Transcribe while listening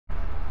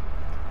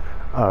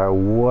Alright,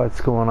 what's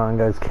going on,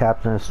 guys?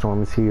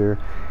 CaptainofStorms here.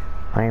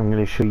 I am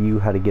going to show you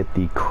how to get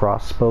the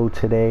crossbow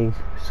today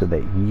so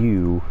that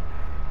you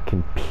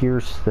can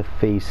pierce the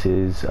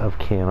faces of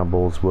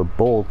cannibals with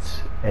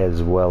bolts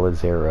as well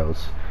as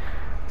arrows.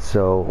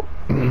 So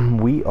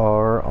we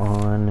are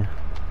on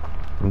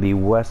the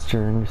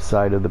western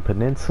side of the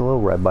peninsula,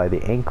 right by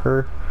the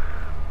anchor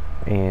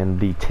and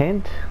the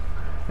tent,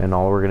 and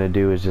all we're going to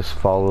do is just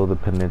follow the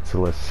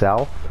peninsula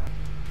south.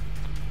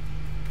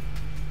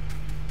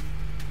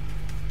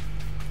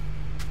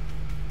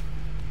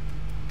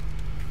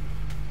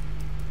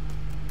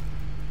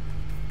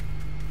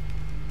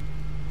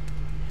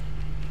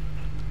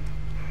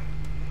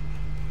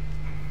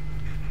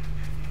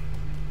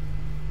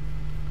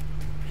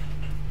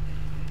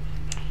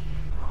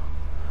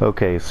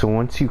 Okay, so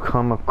once you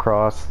come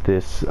across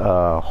this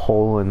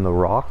hole in the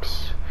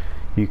rocks,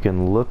 you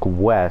can look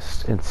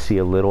west and see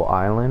a little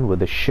island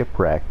with a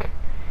shipwreck,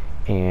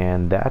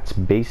 and that's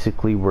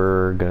basically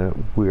where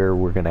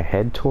we're gonna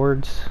head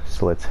towards.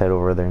 So let's head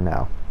over there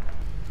now.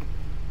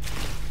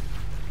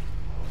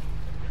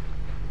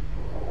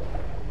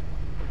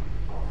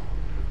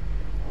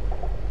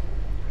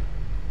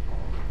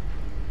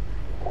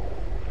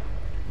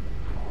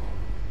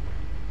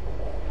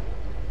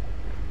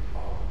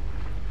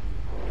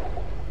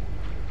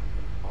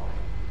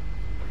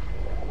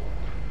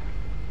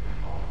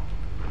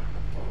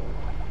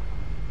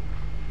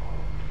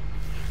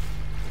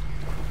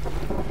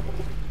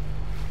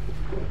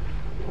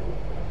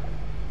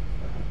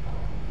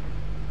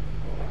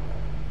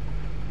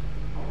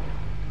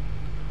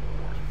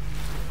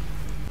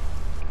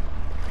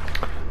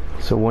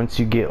 So once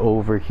you get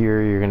over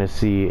here, you're gonna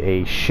see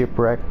a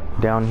shipwreck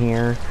down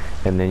here,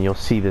 and then you'll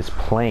see this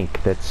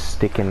plank that's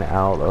sticking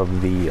out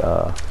of the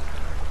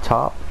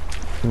top.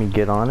 Let me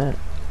get on it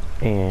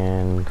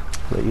and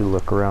let you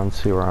look around,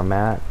 see where I'm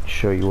at,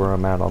 show you where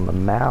I'm at on the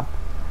map.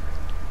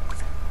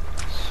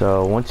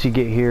 So once you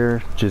get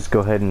here, just go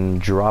ahead and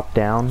drop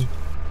down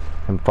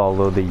and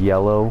follow the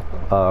yellow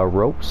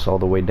ropes all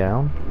the way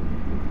down,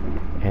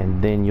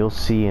 and then you'll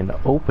see an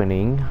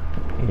opening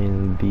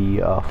in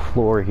the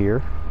floor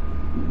here.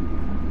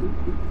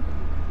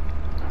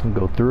 And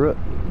go through it.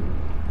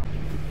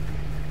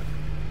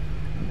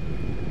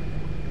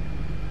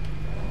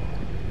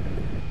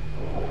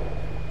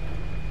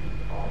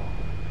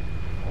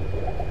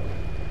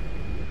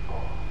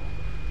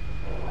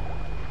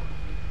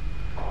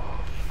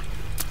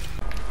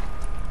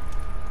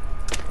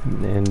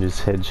 And then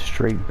just head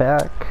straight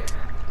back,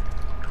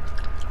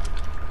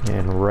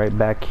 and right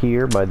back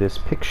here by this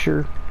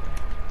picture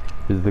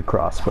is the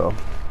crossbow.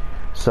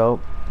 So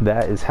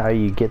that is how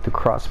you get the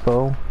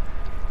crossbow.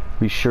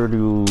 Be sure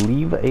to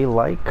leave a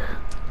like,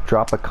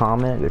 drop a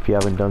comment if you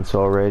haven't done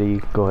so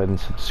already. Go ahead and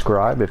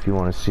subscribe if you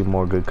want to see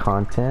more good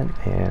content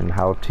and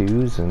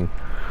how-tos and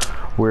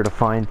where to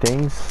find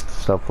things,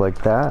 stuff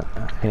like that.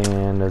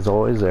 And as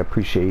always, I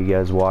appreciate you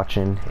guys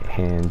watching,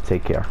 and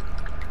take care.